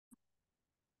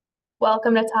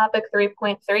Welcome to topic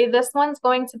 3.3. This one's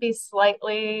going to be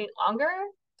slightly longer.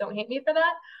 Don't hate me for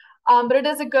that. But it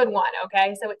is a good one,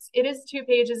 okay? So it is 2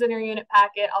 pages in your unit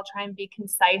packet. I'll try and be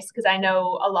concise because I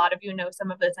know a lot of you know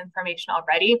some of this information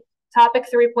already. Topic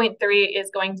 3.3 is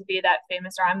going to be that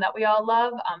famous rhyme that we all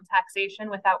love,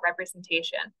 taxation without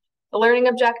representation. The learning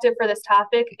objective for this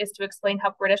topic is to explain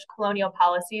how British colonial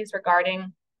policies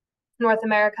regarding North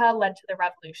America led to the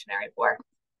Revolutionary War.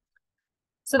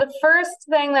 So the first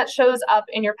thing that shows up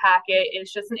in your packet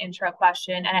is just an intro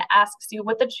question, and it asks you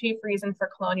what the chief reason for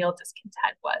colonial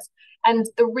discontent was. And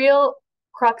the real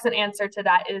crux and answer to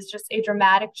that is just a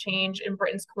dramatic change in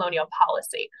Britain's colonial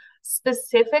policy,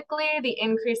 specifically the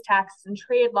increased taxes and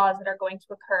trade laws that are going to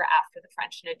occur after the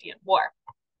French and Indian War.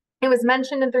 It was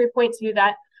mentioned in 3.2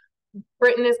 that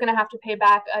Britain is going to have to pay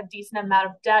back a decent amount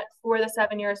of debt for the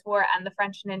 7 Years' War and the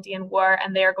French and Indian War,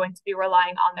 and they are going to be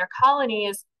relying on their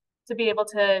colonies to be able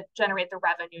to generate the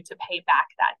revenue to pay back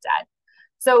that debt.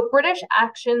 So British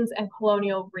actions and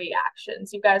colonial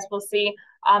reactions. You guys will see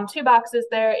 2 boxes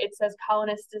there. It says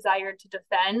colonists desired to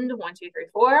defend, 1, 2, 3,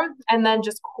 4, and then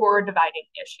just core dividing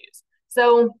issues.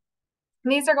 So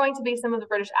these are going to be some of the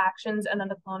British actions and then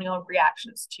the colonial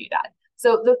reactions to that.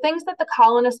 So the things that the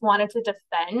colonists wanted to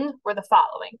defend were the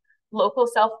following. Local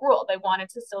self-rule. They wanted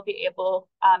to still be able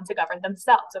to govern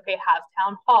themselves, okay, have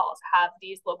town halls, have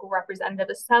these local representative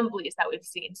assemblies that we've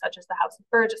seen, such as the House of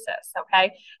Burgesses,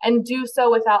 okay, and do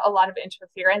so without a lot of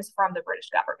interference from the British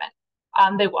government.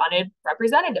 They wanted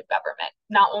representative government.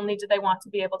 Not only did they want to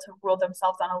be able to rule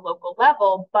themselves on a local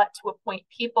level, but to appoint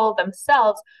people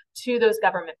themselves to those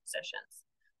government positions.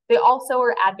 They also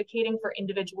were advocating for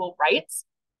individual rights.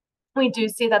 We do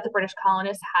see that the British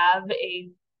colonists have a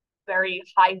very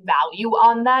high value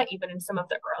on that, even in some of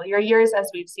the earlier years,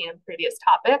 as we've seen in previous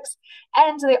topics.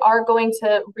 And they are going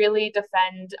to really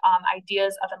defend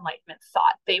ideas of Enlightenment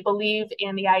thought. They believe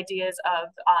in the ideas of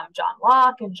John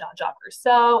Locke and Jean-Jacques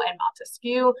Rousseau and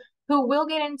Montesquieu, who will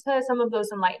get into some of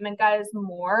those Enlightenment guys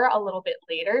more a little bit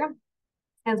later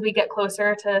as we get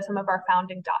closer to some of our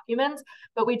founding documents.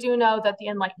 But we do know that the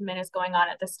Enlightenment is going on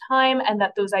at this time and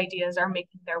that those ideas are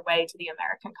making their way to the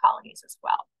American colonies as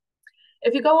well.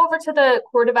 If you go over to the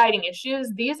core dividing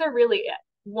issues, these are really it.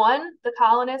 One, the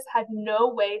colonists had no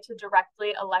way to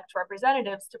directly elect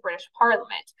representatives to British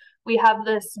Parliament. We have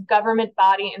this government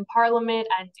body in Parliament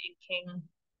and in King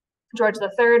George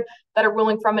III that are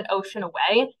ruling from an ocean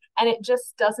away. And it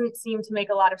just doesn't seem to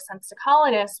make a lot of sense to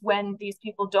colonists when these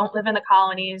people don't live in the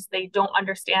colonies, they don't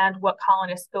understand what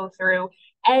colonists go through,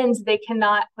 and they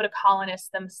cannot put a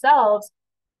colonist themselves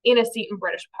in a seat in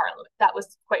British Parliament. That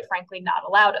was, quite frankly, not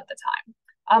allowed at the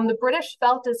time. The British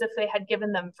felt as if they had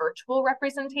given them virtual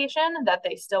representation, that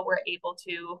they still were able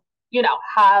to,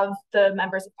 have the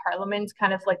members of Parliament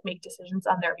kind of like make decisions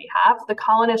on their behalf. The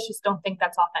colonists just don't think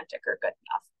that's authentic or good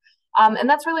enough. And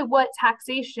that's really what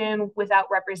taxation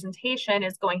without representation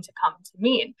is going to come to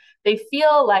mean. They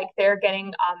feel like they're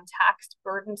getting taxed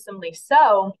burdensomely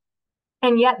so,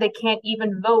 and yet they can't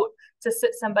even vote to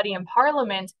sit somebody in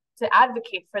Parliament to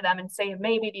advocate for them and say,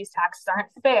 maybe these taxes aren't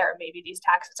fair, maybe these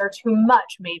taxes are too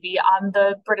much, maybe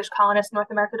the British colonists in North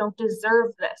America don't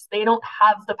deserve this. They don't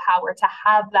have the power to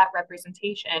have that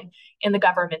representation in the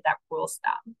government that rules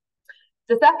them.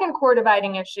 The second core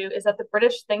dividing issue is that the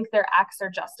British think their acts are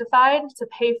justified to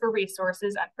pay for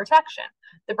resources and protection.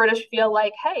 The British feel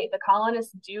like, hey, the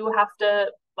colonists do have to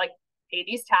pay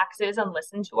these taxes and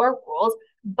listen to our rules,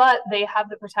 but they have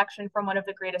the protection from one of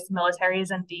the greatest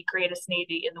militaries and the greatest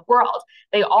navy in the world.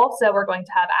 They also are going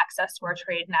to have access to our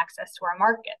trade and access to our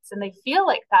markets. And they feel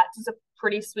like that is a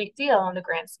pretty sweet deal in the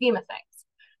grand scheme of things.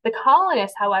 The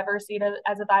colonists, however, see it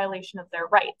as a violation of their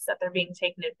rights, that they're being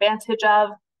taken advantage of,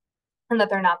 and that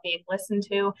they're not being listened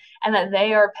to, and that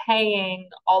they are paying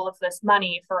all of this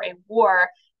money for a war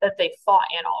that they fought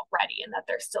in already and that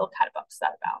they're still kind of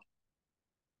upset about.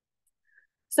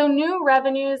 So new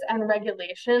revenues and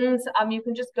regulations, you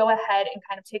can just go ahead and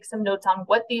kind of take some notes on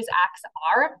what these acts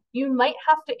are. You might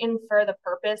have to infer the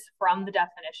purpose from the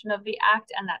definition of the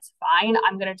act, and that's fine.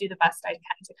 I'm going to do the best I can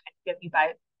to kind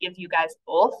of give you guys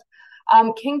both.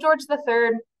 King George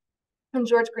III and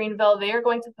George Grenville, they are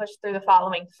going to push through the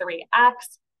following 3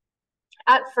 acts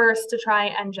at first to try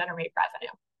and generate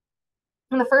revenue.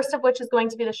 And the first of which is going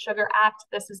to be the Sugar Act.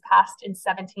 This is passed in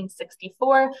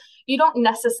 1764. You don't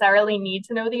necessarily need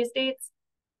to know these dates,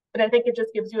 but I think it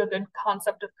just gives you a good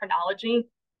concept of chronology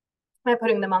by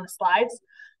putting them on the slides.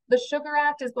 The Sugar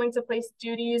Act is going to place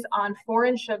duties on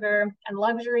foreign sugar and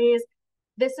luxuries.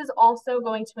 This is also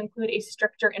going to include a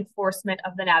stricter enforcement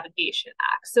of the Navigation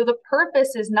Act. So the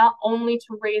purpose is not only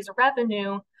to raise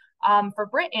revenue, for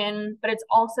Britain, but it's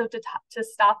also to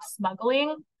stop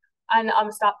smuggling and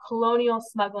stop colonial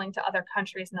smuggling to other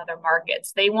countries and other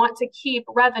markets. They want to keep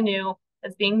revenue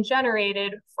that's being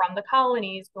generated from the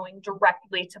colonies going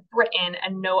directly to Britain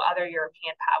and no other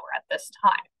European power at this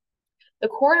time. The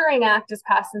Quartering Act is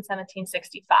passed in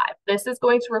 1765. This is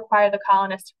going to require the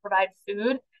colonists to provide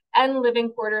food and living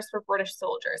quarters for British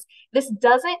soldiers. This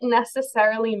doesn't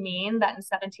necessarily mean that in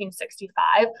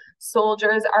 1765,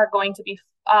 soldiers are going to be,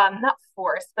 not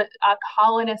forced, but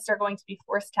colonists are going to be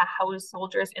forced to house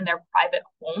soldiers in their private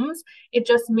homes. It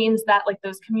just means that like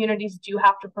those communities do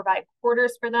have to provide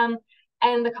quarters for them,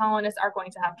 and the colonists are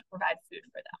going to have to provide food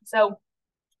for them. So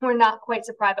we're not quite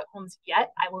to private homes yet.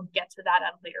 I will get to that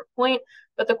at a later point.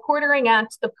 But the Quartering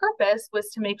Act, the purpose was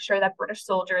to make sure that British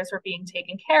soldiers were being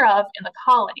taken care of in the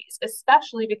colonies,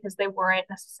 especially because they weren't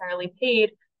necessarily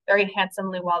paid very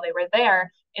handsomely while they were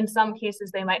there. In some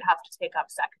cases, they might have to take up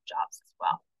second jobs as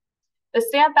well. The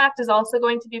Stamp Act is also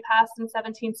going to be passed in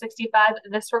 1765.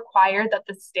 This required that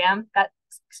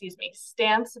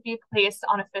stamps be placed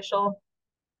on official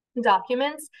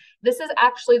documents. This is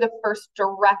actually the first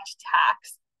direct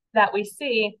tax that we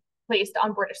see placed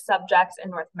on British subjects in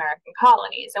North American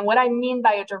colonies. And what I mean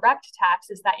by a direct tax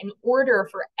is that in order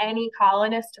for any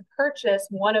colonist to purchase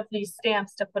one of these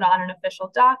stamps to put on an official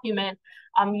document,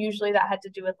 usually that had to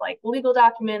do with like legal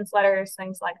documents, letters,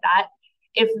 things like that.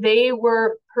 If they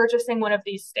were purchasing one of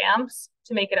these stamps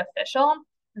to make it official,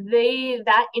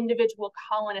 that individual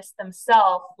colonist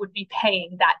themselves would be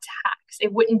paying that tax.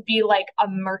 It wouldn't be like a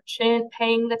merchant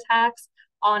paying the tax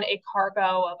on a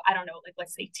cargo of, I don't know, like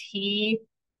let's say tea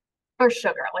or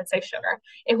sugar, let's say sugar.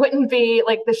 It wouldn't be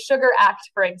like the Sugar Act,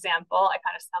 for example. I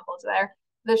kind of stumbled there.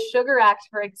 The Sugar Act,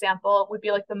 for example, would be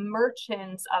like the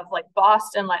merchants of like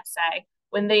Boston, let's say,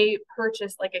 when they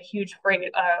purchased like a huge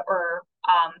freight or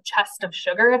chest of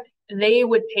sugar, they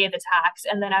would pay the tax.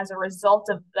 And then as a result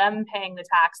of them paying the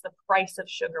tax, the price of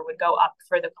sugar would go up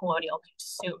for the colonial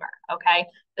consumer, okay?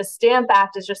 The Stamp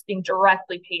Act is just being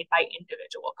directly paid by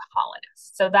individual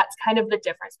colonists. So that's kind of the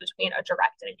difference between a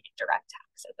direct and an indirect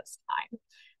tax at this time.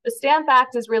 The Stamp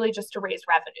Act is really just to raise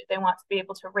revenue. They want to be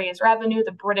able to raise revenue,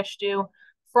 the British do,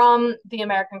 from the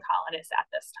American colonists at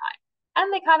this time.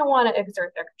 And they kind of want to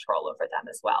exert their control over them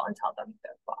as well and tell them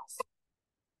they're the boss.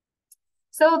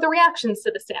 So the reactions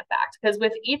to the Stamp Act, because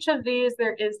with each of these,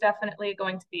 there is definitely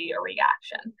going to be a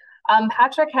reaction.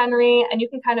 Patrick Henry, and you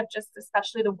can kind of just,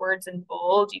 especially the words in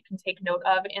bold, you can take note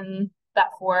of in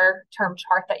that 4-term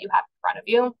chart that you have in front of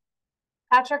you.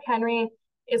 Patrick Henry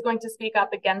is going to speak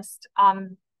up against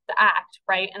the act,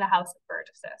 right, in the House of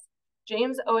Burgesses.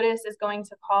 James Otis is going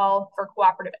to call for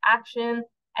cooperative action,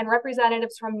 and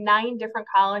representatives from 9 different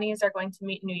colonies are going to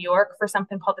meet in New York for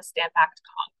something called the Stamp Act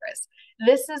Congress.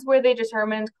 This is where they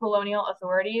determined colonial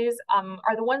authorities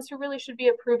are the ones who really should be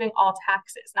approving all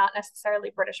taxes, not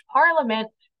necessarily British Parliament,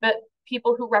 but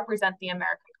people who represent the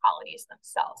American colonies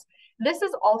themselves. This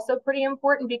is also pretty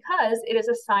important because it is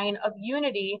a sign of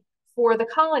unity for the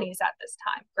colonies at this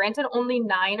time. Granted, only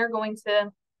 9 are going to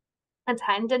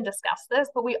attend and discuss this,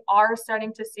 but we are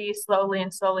starting to see slowly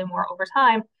more over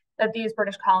time that these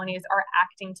British colonies are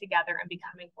acting together and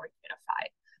becoming more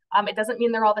unified. It doesn't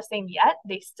mean they're all the same yet.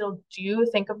 They still do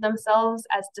think of themselves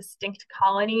as distinct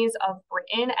colonies of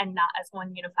Britain and not as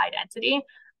one unified entity,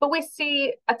 but we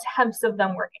see attempts of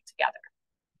them working together.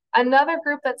 Another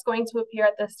group that's going to appear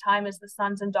at this time is the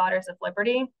Sons and Daughters of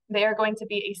Liberty. They are going to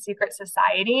be a secret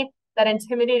society that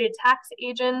intimidated tax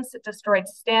agents, destroyed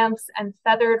stamps, and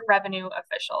feathered revenue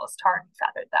officials, tarred and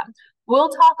feathered them. We'll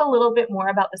talk a little bit more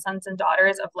about the Sons and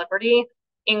Daughters of Liberty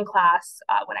in class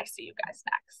when I see you guys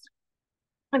next.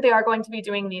 But they are going to be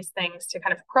doing these things to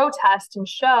kind of protest and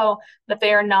show that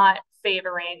they are not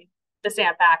favoring the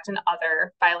Stamp Act and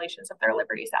other violations of their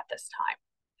liberties at this time.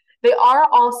 They are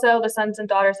also, the Sons and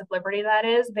Daughters of Liberty, that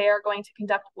is, they are going to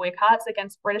conduct boycotts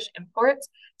against British imports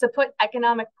to put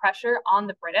economic pressure on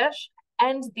the British.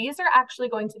 And these are actually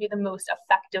going to be the most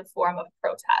effective form of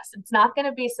protest. It's not going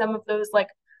to be some of those like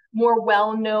more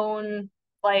well-known,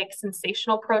 like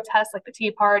sensational protests like the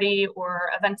Tea Party or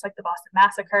events like the Boston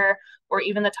Massacre or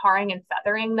even the tarring and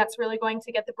feathering that's really going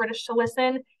to get the British to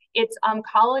listen. It's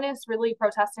colonists really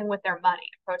protesting with their money,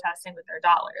 protesting with their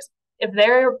dollars. If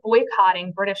they're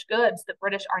boycotting British goods, the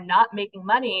British are not making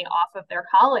money off of their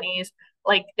colonies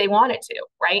like they wanted to,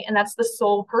 right? And that's the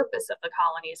sole purpose of the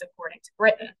colonies, according to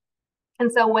Britain.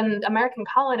 And so when American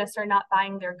colonists are not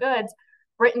buying their goods,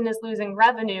 Britain is losing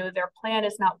revenue, their plan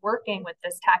is not working with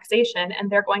this taxation, and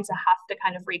they're going to have to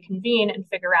kind of reconvene and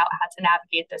figure out how to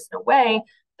navigate this in a way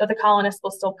that the colonists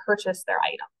will still purchase their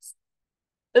items.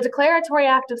 The Declaratory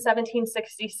Act of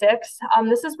 1766,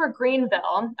 this is where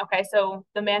Greenville, okay, so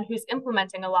the man who's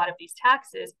implementing a lot of these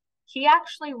taxes, he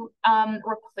actually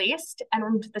replaced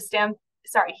and the stamp,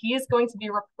 sorry, he is going to be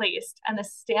replaced and the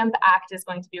Stamp Act is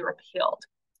going to be repealed.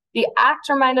 The act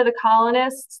reminded the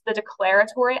colonists, the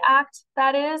Declaratory Act,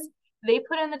 that is, they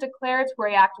put in the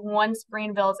Declaratory Act once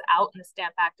Greenville's out and the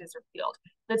Stamp Act is repealed.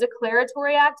 The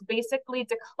Declaratory Act basically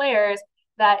declares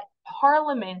that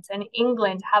Parliament and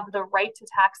England have the right to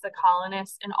tax the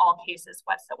colonists in all cases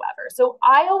whatsoever. So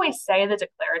I always say the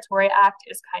Declaratory Act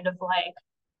is kind of like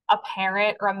a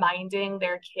parent reminding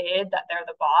their kid that they're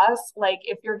the boss. Like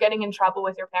if you're getting in trouble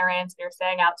with your parents, you're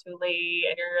staying out too late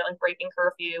and you're like breaking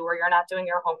curfew or you're not doing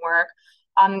your homework,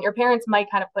 your parents might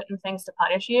kind of put in things to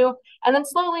punish you. And then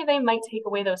slowly they might take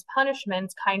away those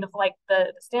punishments, kind of like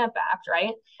the Stamp Act,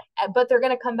 right? But they're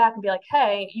going to come back and be like,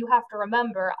 hey, you have to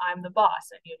remember I'm the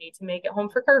boss and you need to make it home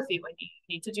for curfew and you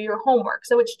need to do your homework.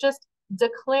 So it's just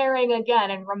declaring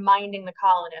again and reminding the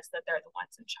colonists that they're the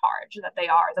ones in charge, that they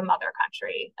are the mother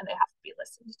country and they have to be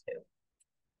listened to.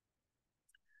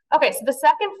 Okay, so the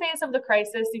second phase of the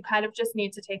crisis, you kind of just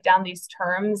need to take down these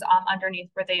terms underneath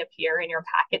where they appear in your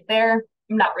packet there.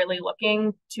 I'm not really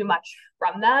looking too much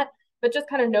from that, but just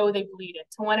kind of know they bleed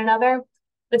into one another.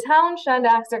 The Townshend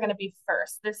Acts are going to be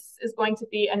first. This is going to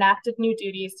be enacted new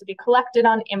duties to be collected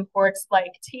on imports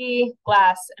like tea,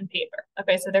 glass, and paper.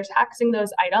 Okay, so they're taxing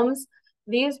those items.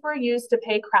 These were used to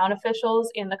pay crown officials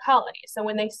in the colony. So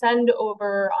when they send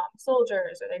over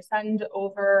soldiers or they send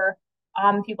over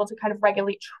people to kind of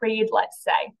regulate trade, let's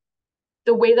say,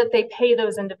 the way that they pay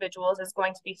those individuals is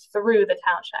going to be through the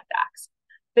Townshend Acts.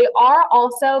 They are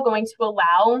also going to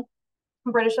allow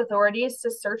British authorities to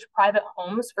search private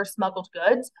homes for smuggled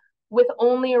goods with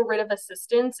only a writ of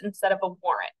assistance instead of a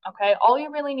warrant, okay? All you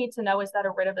really need to know is that a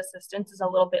writ of assistance is a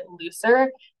little bit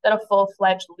looser than a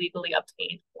full-fledged legally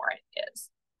obtained warrant is.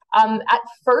 At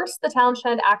first, the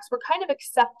Townshend Acts were kind of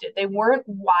accepted. They weren't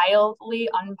wildly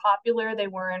unpopular. They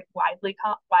weren't wildly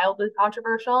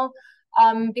controversial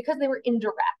because they were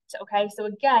indirect, okay? So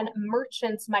again,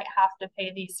 merchants might have to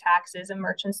pay these taxes and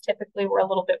merchants typically were a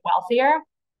little bit wealthier.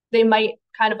 They might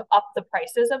kind of up the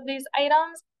prices of these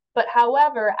items. But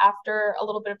however, after a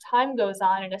little bit of time goes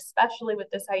on, and especially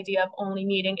with this idea of only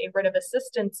needing a writ of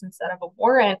assistance instead of a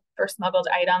warrant for smuggled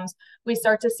items, we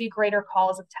start to see greater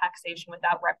calls of taxation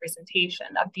without representation,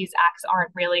 that these acts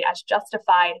aren't really as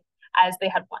justified as they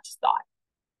had once thought.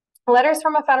 Letters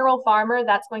from a Federal Farmer,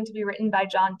 that's going to be written by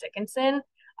John Dickinson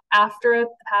after the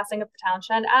passing of the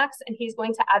Townshend Acts, and he's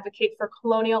going to advocate for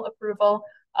colonial approval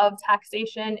of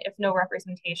taxation if no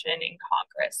representation in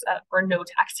Congress, or no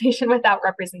taxation without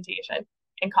representation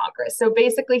in Congress. So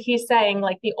basically he's saying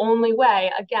like the only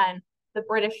way, again, the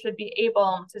British should be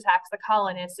able to tax the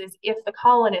colonists is if the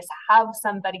colonists have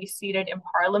somebody seated in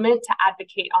Parliament to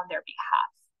advocate on their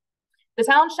behalf. The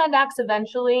Townshend Acts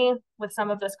eventually, with some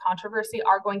of this controversy,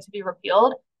 are going to be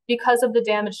repealed because of the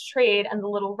damaged trade and the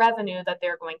little revenue that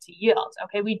they're going to yield.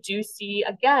 Okay, we do see,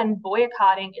 again,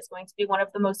 boycotting is going to be one of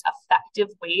the most effective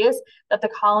ways that the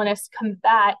colonists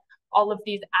combat all of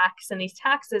these acts and these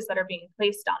taxes that are being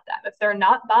placed on them. If they're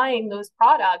not buying those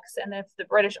products and if the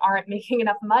British aren't making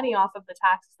enough money off of the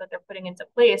taxes that they're putting into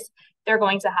place, they're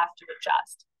going to have to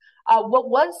adjust. What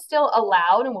was still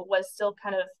allowed and what was still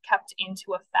kind of kept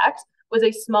into effect was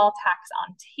a small tax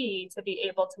on tea to be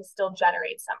able to still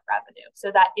generate some revenue. So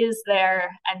that is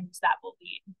there, and that will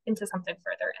lead into something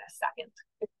further in a second.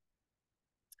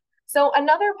 So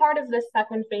another part of this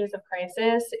second phase of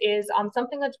crisis is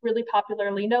something that's really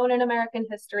popularly known in American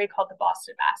history called the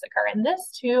Boston Massacre. And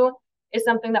this too is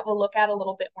something that we'll look at a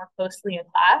little bit more closely in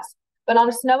class. But on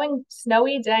a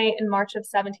snowy day in March of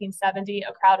 1770,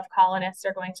 a crowd of colonists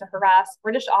are going to harass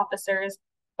British officers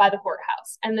by the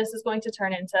courthouse. And this is going to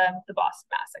turn into the Boston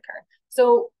Massacre.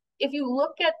 So if you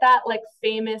look at that like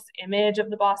famous image of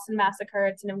the Boston Massacre,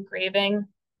 it's an engraving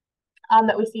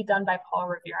that we see done by Paul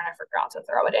Revere, and I forgot to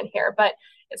throw it in here, but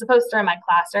it's a poster in my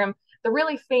classroom. The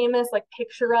really famous like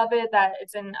picture of it that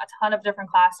it's in a ton of different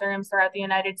classrooms throughout the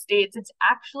United States, it's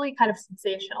actually kind of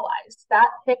sensationalized. That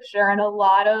picture and a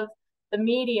lot of the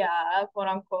media, quote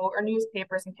unquote, or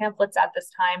newspapers and pamphlets at this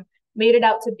time made it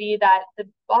out to be that the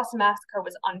Boston Massacre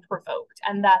was unprovoked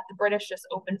and that the British just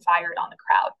opened fire on the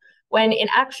crowd. When in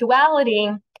actuality,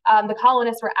 the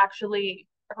colonists were actually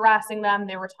harassing them,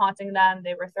 they were taunting them,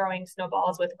 they were throwing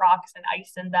snowballs with rocks and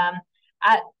ice in them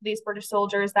at these British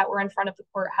soldiers that were in front of the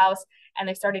courthouse, and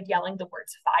they started yelling the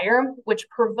words fire, which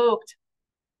provoked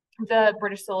the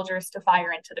British soldiers to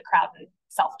fire into the crowd in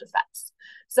self-defense.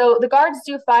 So the guards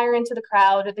do fire into the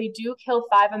crowd. They do kill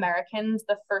 5 Americans,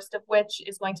 the first of which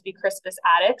is going to be Crispus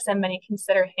Attucks, and many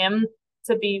consider him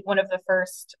to be one of the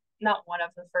first, not one of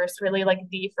the first, really like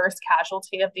the first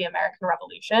casualty of the American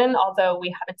Revolution, although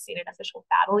we haven't seen an official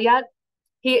battle yet.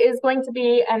 He is going to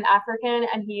be an African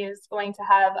and he is going to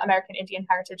have American Indian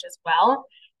heritage as well.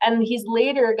 And he's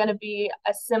later going to be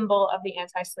a symbol of the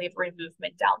anti-slavery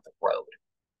movement down the road.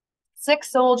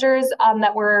 6 soldiers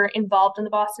that were involved in the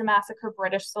Boston Massacre,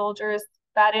 British soldiers,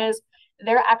 that is,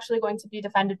 they're actually going to be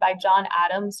defended by John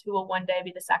Adams, who will one day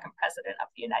be the second president of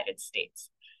the United States.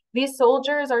 These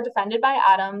soldiers are defended by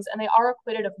Adams and they are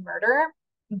acquitted of murder,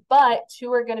 but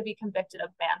 2 are going to be convicted of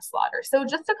manslaughter. So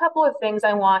just a couple of things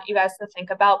I want you guys to think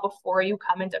about before you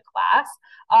come into class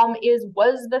is,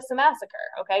 was this a massacre?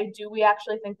 Okay, do we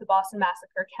actually think the Boston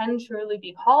Massacre can truly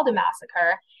be called a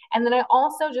massacre? And then I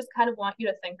also just kind of want you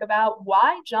to think about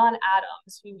why John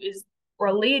Adams, who is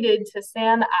related to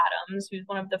Sam Adams, who's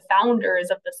one of the founders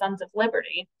of the Sons of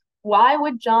Liberty, why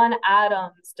would John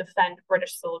Adams defend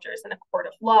British soldiers in a court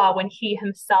of law when he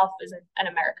himself is an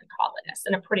American colonist,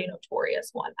 and a pretty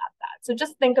notorious one at that? So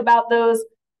just think about those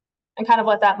and kind of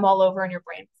let that mull over in your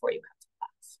brain before you come to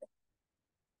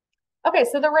class.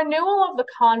 Okay, so the renewal of the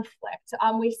conflict.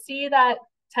 We see that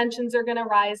tensions are going to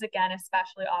rise again,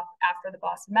 especially after the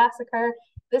Boston Massacre.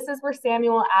 This is where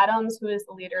Samuel Adams, who is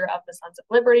the leader of the Sons of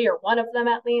Liberty, or one of them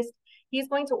at least, he's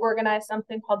going to organize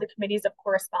something called the Committees of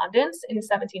Correspondence in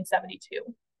 1772.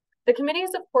 The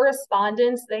Committees of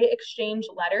Correspondence, they exchange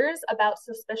letters about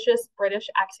suspicious British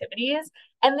activities,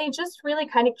 and they just really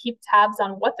kind of keep tabs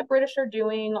on what the British are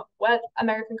doing, what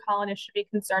American colonists should be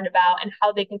concerned about, and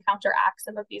how they can counteract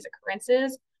some of these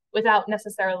occurrences without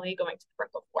necessarily going to the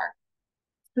brink of war.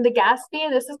 The Gaspee,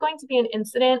 this is going to be an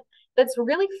incident that's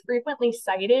really frequently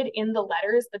cited in the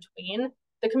letters between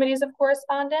the Committees of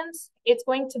Correspondence. It's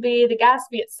going to be the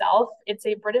Gaspee itself. It's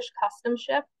a British customs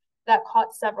ship that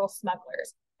caught several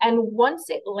smugglers. And once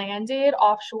it landed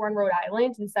offshore in Rhode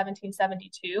Island in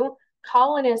 1772,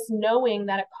 colonists, knowing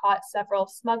that it caught several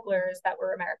smugglers that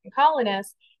were American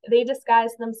colonists, they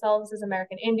disguised themselves as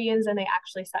American Indians and they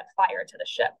actually set fire to the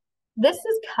ship. This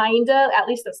is kind of, at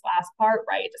least this last part,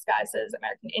 right, disguised as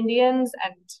American Indians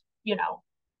and, you know,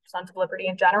 Sons of Liberty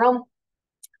in general.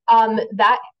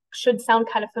 That should sound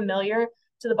kind of familiar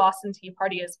to the Boston Tea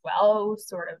Party as well,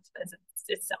 sort of, as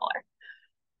it's similar.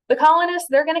 The colonists,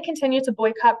 they're going to continue to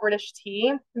boycott British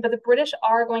tea, but the British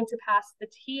are going to pass the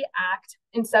Tea Act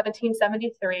in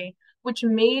 1773, which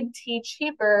made tea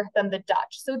cheaper than the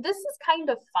Dutch. So this is kind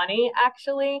of funny,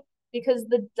 actually, because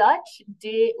the Dutch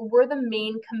were the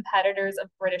main competitors of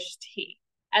British tea.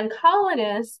 And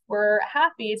colonists were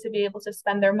happy to be able to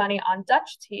spend their money on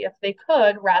Dutch tea if they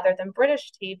could, rather than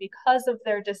British tea, because of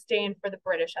their disdain for the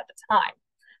British at the time.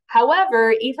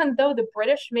 However, even though the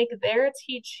British make their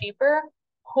tea cheaper,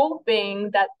 hoping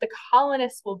that the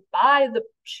colonists will buy the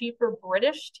cheaper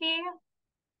British tea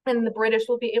and the British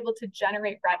will be able to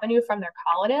generate revenue from their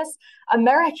colonists,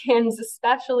 Americans,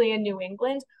 especially in New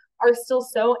England, are still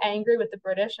so angry with the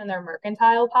British and their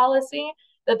mercantile policy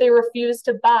that they refuse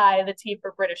to buy the tea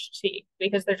for British tea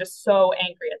because they're just so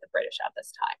angry at the British at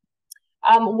this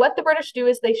time. What the British do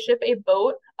is they ship a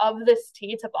boat of this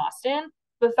tea to Boston,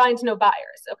 but find no buyers,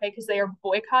 okay, because they are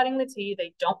boycotting the tea.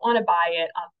 They don't want to buy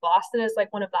it. Boston is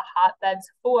like one of the hotbeds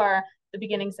for the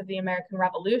beginnings of the American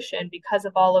Revolution because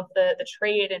of all of the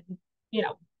trade and, you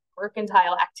know,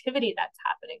 mercantile activity that's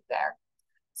happening there.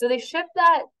 So they ship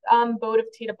that boat of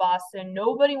tea to Boston.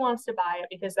 Nobody wants to buy it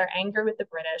because they're angry with the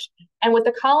British. And what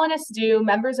the colonists do,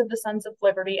 members of the Sons of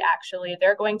Liberty, actually,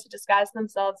 they're going to disguise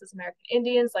themselves as American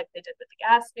Indians like they did with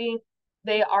the Gaspee.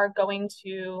 They are going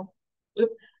to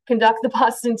conduct the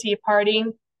Boston Tea Party,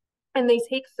 and they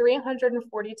take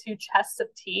 342 chests of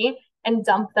tea and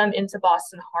dump them into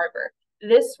Boston Harbor.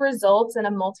 This results in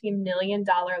a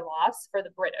multi-million-dollar loss for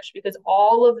the British because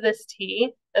all of this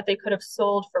tea that they could have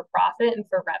sold for profit and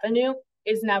for revenue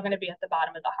is now going to be at the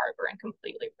bottom of the harbor and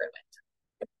completely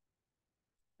ruined.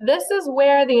 This is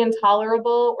where the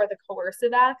intolerable or the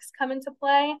coercive acts come into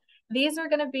play. These are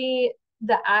going to be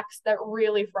the acts that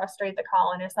really frustrate the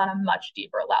colonists on a much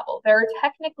deeper level. There are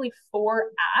technically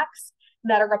 4 acts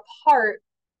that are a part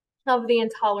of the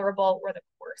intolerable or the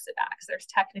coercive acts. There's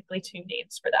technically 2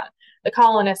 names for them. The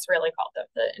colonists really called them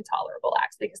the intolerable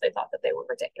acts because they thought that they were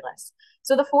ridiculous.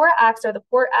 So the 4 acts are the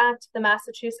Port Act, the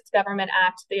Massachusetts Government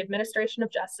Act, the Administration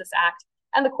of Justice Act,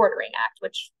 and the Quartering Act,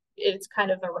 which is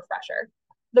kind of a refresher.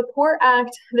 The Port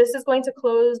Act, this is going to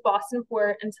close Boston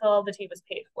Port until the tea was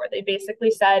paid for. They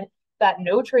basically said that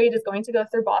no trade is going to go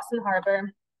through Boston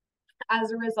Harbor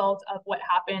as a result of what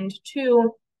happened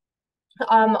to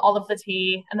all of the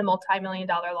tea and the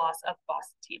multi-million-dollar loss of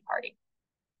Boston Tea Party.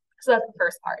 So that's the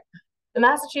first part. The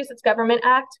Massachusetts Government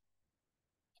Act,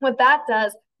 what that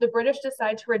does, the British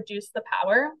decide to reduce the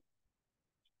power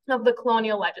of the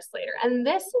colonial legislator. And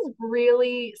this is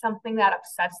really something that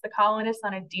upsets the colonists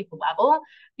on a deep level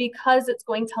because it's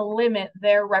going to limit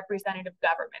their representative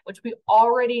government, which we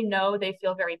already know they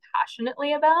feel very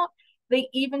passionately about. They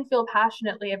even feel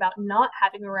passionately about not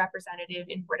having a representative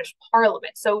in British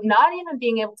Parliament. So not even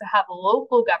being able to have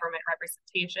local government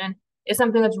representation is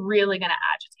something that's really going to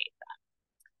agitate them.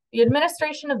 The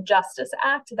Administration of Justice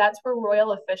Act, that's where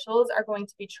royal officials are going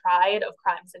to be tried of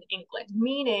crimes in England,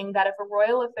 meaning that if a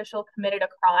royal official committed a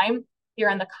crime here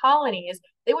in the colonies,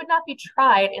 they would not be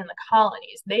tried in the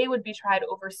colonies. They would be tried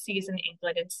overseas in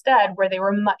England instead, where they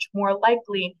were much more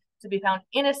likely to be found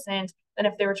innocent than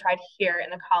if they were tried here in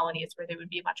the colonies, where they would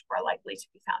be much more likely to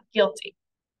be found guilty.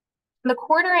 The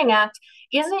Quartering Act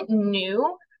isn't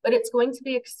new, but it's going to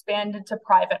be expanded to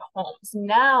private homes.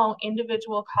 Now,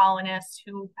 individual colonists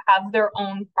who have their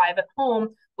own private home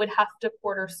would have to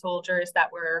quarter soldiers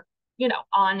that were,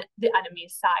 on the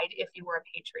enemy's side if you were a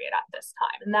patriot at this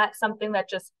time. And that's something that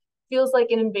just feels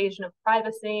like an invasion of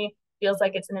privacy, feels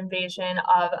like it's an invasion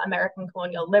of American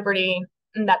colonial liberty,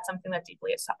 and that's something that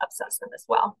deeply upsets them as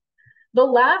well. The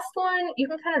last one, you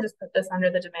can kind of just put this under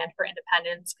the demand for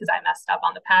independence because I messed up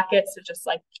on the packet. So just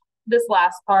like this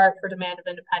last part for demand of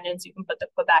independence, you can put the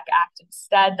Quebec Act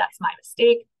instead. That's my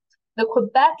mistake. The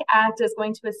Quebec Act is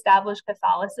going to establish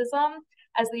Catholicism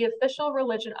as the official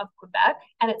religion of Quebec,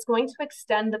 and it's going to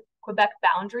extend the Quebec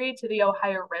boundary to the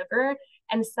Ohio River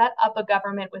and set up a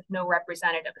government with no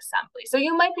representative assembly. So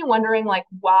you might be wondering, like,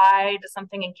 why does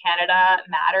something in Canada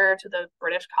matter to the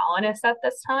British colonists at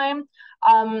this time?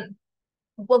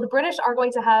 Well, the British are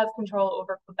going to have control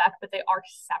over Quebec, but they are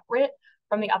separate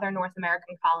from the other North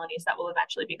American colonies that will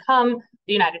eventually become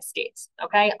the United States,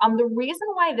 okay? The reason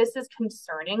why this is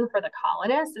concerning for the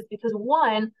colonists is because,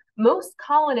 one, most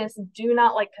colonists do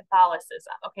not like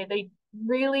Catholicism, okay? They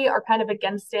really are kind of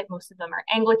against it. Most of them are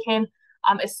Anglican,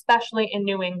 especially in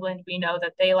New England. We know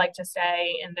that they like to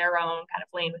stay in their own kind of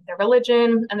lane with their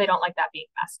religion, and they don't like that being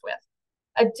messed with.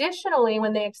 Additionally,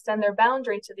 when they extend their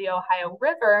boundary to the Ohio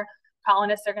River,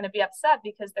 colonists are going to be upset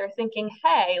because they're thinking,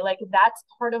 hey, like that's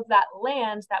part of that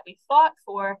land that we fought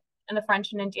for in the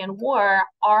French and Indian War.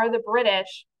 Are the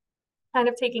British kind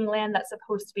of taking land that's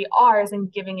supposed to be ours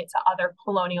and giving it to other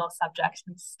colonial subjects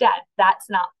instead? That's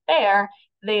not fair.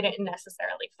 They didn't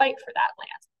necessarily fight for that land.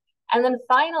 And then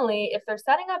finally, if they're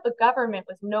setting up a government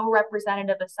with no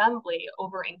representative assembly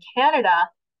over in Canada,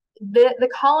 the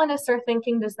colonists are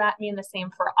thinking, does that mean the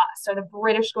same for us? Are the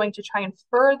British going to try and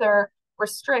further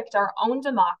restrict our own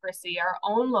democracy, our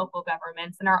own local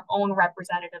governments, and our own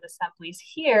representative assemblies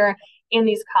here in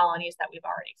these colonies that we've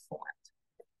already formed?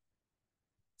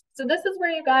 So this is where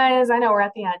you guys, I know we're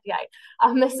at the end, yay.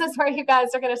 This is where you guys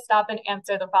are going to stop and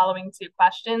answer the following two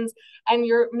questions. And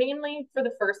you're mainly, for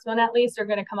the first one at least, you're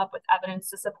going to come up with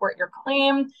evidence to support your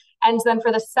claim. And then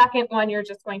for the second one, you're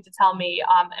just going to tell me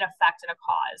an effect and a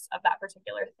cause of that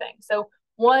particular thing. So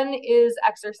one is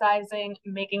exercising,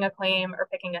 making a claim, or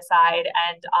picking a side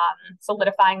and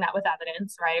solidifying that with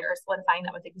evidence, right? Or solidifying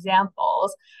that with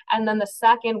examples. And then the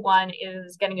second one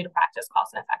is getting you to practice cause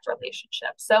and effect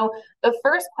relationships. So the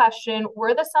first question,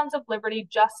 were the Sons of Liberty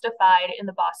justified in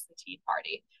the Boston Tea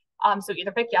Party? So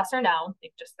either pick yes or no.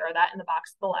 You just throw that in the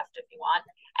box to the left if you want.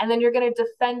 And then you're going to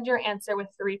defend your answer with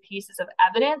 3 pieces of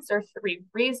evidence or 3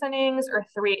 reasonings or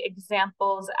 3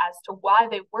 examples as to why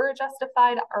they were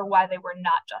justified or why they were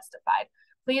not justified.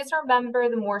 Please remember,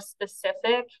 the more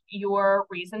specific your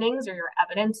reasonings or your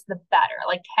evidence, the better.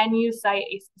 Like, can you cite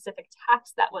a specific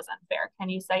tax that was unfair? Can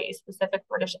you cite a specific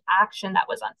British action that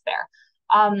was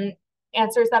unfair?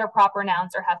 Answers that are proper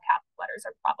nouns or have capital letters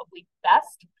are probably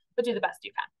best, but do the best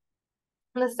you can.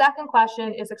 And the second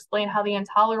question is explain how the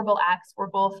intolerable acts were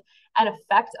both an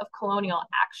effect of colonial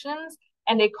actions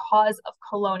and a cause of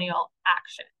colonial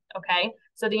action, okay?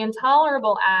 So the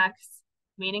intolerable acts,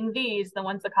 meaning these, the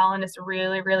ones the colonists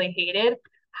really, really hated,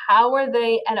 how are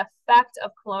they an effect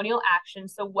of colonial action?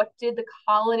 So what did the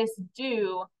colonists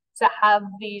do to have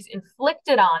these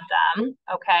inflicted on them,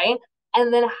 okay?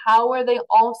 And then how are they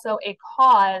also a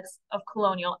cause of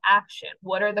colonial action?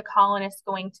 What are the colonists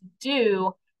going to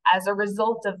do as a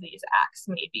result of these acts,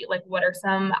 maybe? Like, what are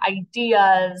some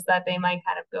ideas that they might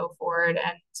kind of go forward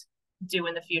and do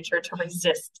in the future to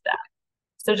resist them?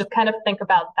 So just kind of think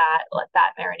about that, let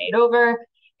that marinate over.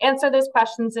 Answer those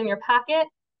questions in your packet,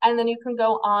 and then you can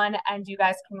go on and you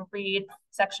guys can read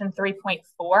section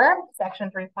 3.4.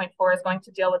 Section 3.4 is going to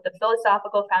deal with the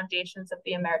philosophical foundations of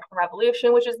the American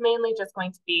Revolution, which is mainly just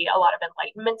going to be a lot of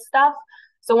Enlightenment stuff.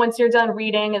 So once you're done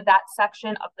reading that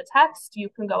section of the text, you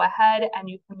can go ahead and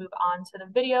you can move on to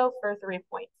the video for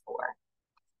 3.4.